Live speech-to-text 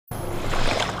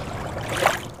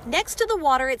Next to the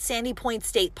water at Sandy Point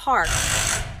State Park,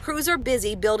 crews are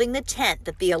busy building the tent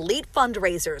that the elite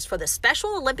fundraisers for the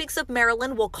Special Olympics of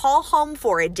Maryland will call home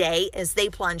for a day as they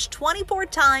plunge 24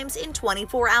 times in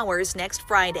 24 hours next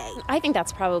Friday. I think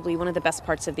that's probably one of the best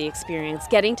parts of the experience,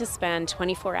 getting to spend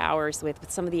 24 hours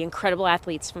with some of the incredible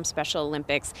athletes from Special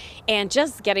Olympics and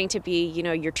just getting to be,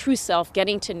 your true self,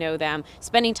 getting to know them,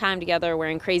 spending time together,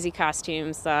 wearing crazy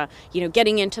costumes,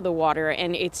 getting into the water.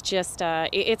 And it's just,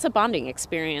 it's a bonding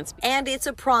experience. And it's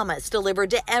a promise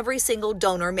delivered to every single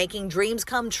donor making dreams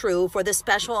come true for the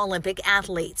Special Olympic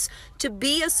athletes. To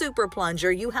be a super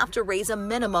plunger, you have to raise a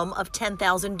minimum of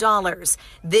 $10,000.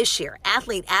 This year,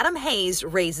 athlete Adam Hayes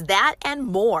raised that and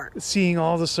more. Seeing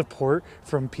all the support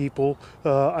from people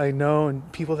I know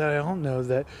and people that I don't know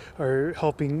that are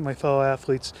helping my fellow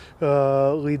athletes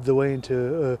lead the way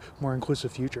into a more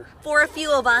inclusive future. For a few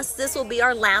of us, this will be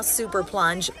our last super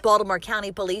plunge. Baltimore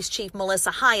County Police Chief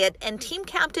Melissa Hyatt and Team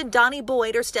Captain Donnie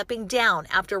Boyd are stepping down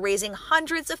after raising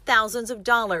hundreds of thousands of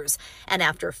dollars. And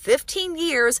after 15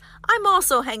 years, I'm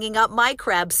also hanging up my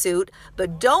crab suit.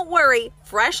 But don't worry,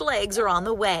 fresh legs are on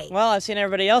the way. Well, I've seen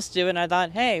everybody else do it, and I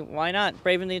thought, hey, why not?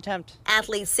 Braving the attempt.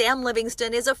 Athlete Sam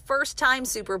Livingston is a first-time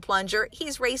super plunger.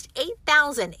 He's raised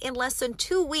 $8,000 in less than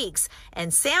 2 weeks.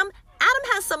 And Sam, Adam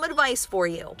has some advice for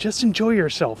you. Just enjoy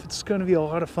yourself. It's going to be a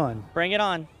lot of fun. Bring it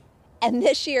on. And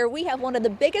this year, we have one of the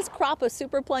biggest crop of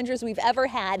super plungers we've ever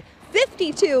had,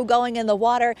 52 going in the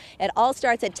water. It all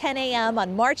starts at 10 a.m.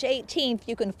 on March 18th.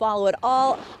 You can follow it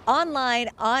all online,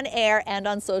 on air, and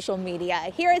on social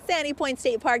media. Here at Sandy Point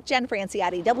State Park, Jen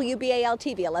Franciotti,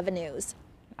 WBAL-TV 11 News.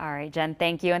 All right, Jen,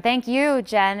 thank you. And thank you,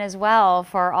 Jen, as well,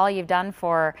 for all you've done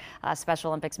for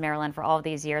Special Olympics Maryland for all of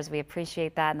these years. We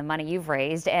appreciate that and the money you've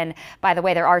raised. And by the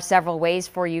way, there are several ways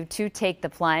for you to take the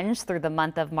plunge through the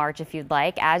month of March if you'd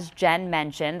like. As Jen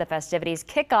mentioned, the festivities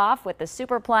kick off with the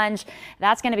Super Plunge.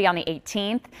 That's going to be on the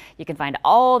 18th. You can find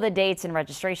all the dates and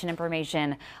registration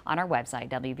information on our website,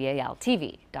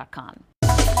 WBAL-TV.com.